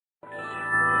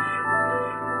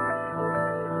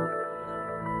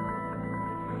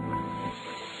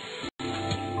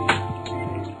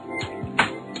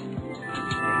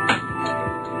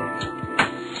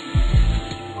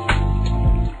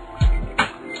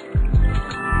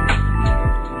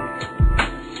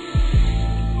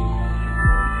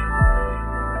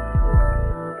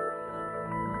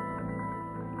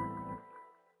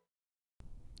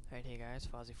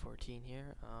comphacksFYI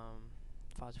here.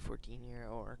 comphacksFYI here,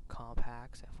 or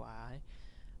comphacksFYI.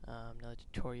 Another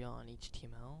tutorial on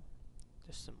HTML.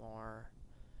 Just some more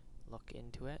look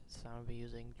into it. So I'm gonna be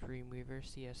using Dreamweaver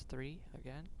CS3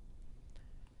 again.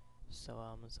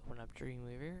 So let's open up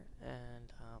Dreamweaver,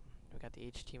 and we got the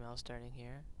HTML starting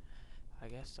here. I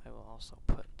guess I will also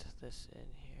put this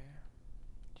in here,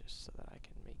 just so that I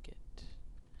can make it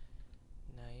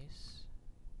nice.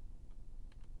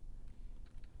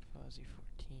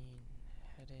 comphacksFYI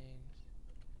headings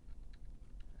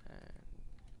and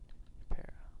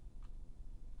para.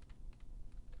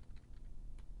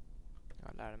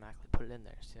 I'll automatically put it in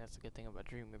there. See, that's the good thing about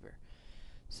Dreamweaver.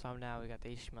 So now we got the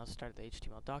HTML start, the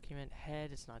HTML document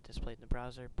head. It's not displayed in the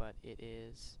browser, but it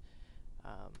is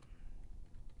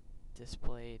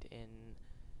displayed in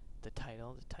the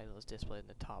title. The title is displayed in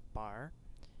the top bar.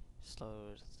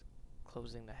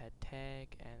 Closing the head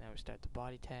tag, and now we start the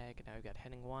body tag, and now we've got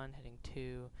heading 1, heading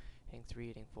 2, heading 3,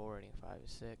 heading 4, heading 5,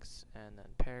 6, and then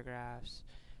paragraphs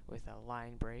with a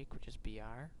line break, which is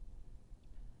BR.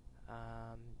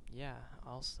 Yeah,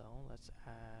 also, let's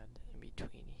add in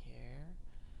between here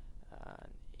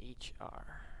an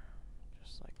HR,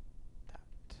 just like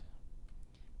that,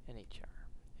 an HR.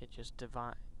 It just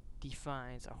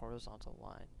defines a horizontal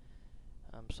line.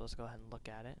 So let's go ahead and look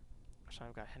at it. So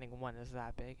I've got heading 1 is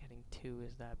that big, heading 2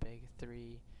 is that big,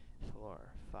 3,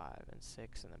 4, 5, and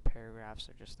 6, and then paragraphs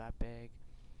are just that big.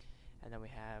 And then we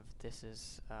have, this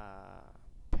is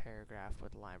paragraph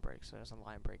with line break, so there's a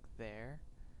line break there,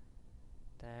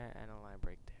 and a line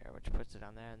break there, which puts it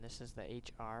on there. And this is the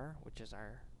HR, which is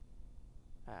our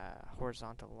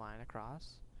horizontal line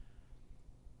across.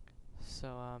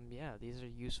 So yeah, these are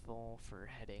useful for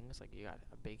headings, like you got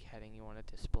a big heading you want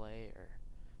to display or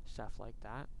stuff like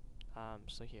that.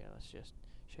 So here, let's just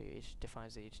show you. It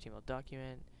defines the HTML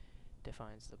document,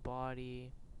 defines the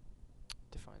body,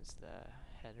 defines the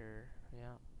header,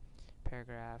 yeah,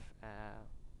 paragraph,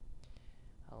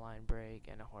 a line break,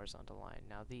 and a horizontal line.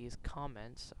 Now these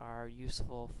comments are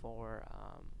useful for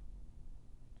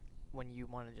when you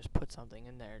want to just put something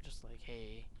in there, just like,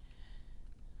 hey,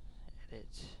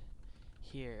 edit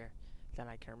here, then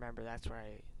I can remember that's where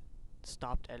I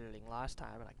stopped editing last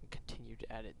time, and I can continue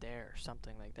to edit there or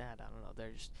something like that. I don't know.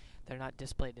 They're not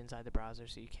displayed inside the browser,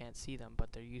 so you can't see them,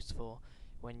 but they're useful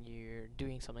when you're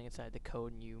doing something inside the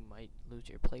code and you might lose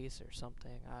your place or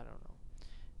something. I don't know.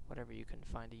 Whatever you can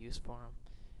find a use for them.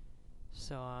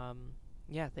 So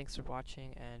yeah, thanks for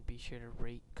watching, and be sure to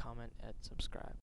rate, comment, and subscribe.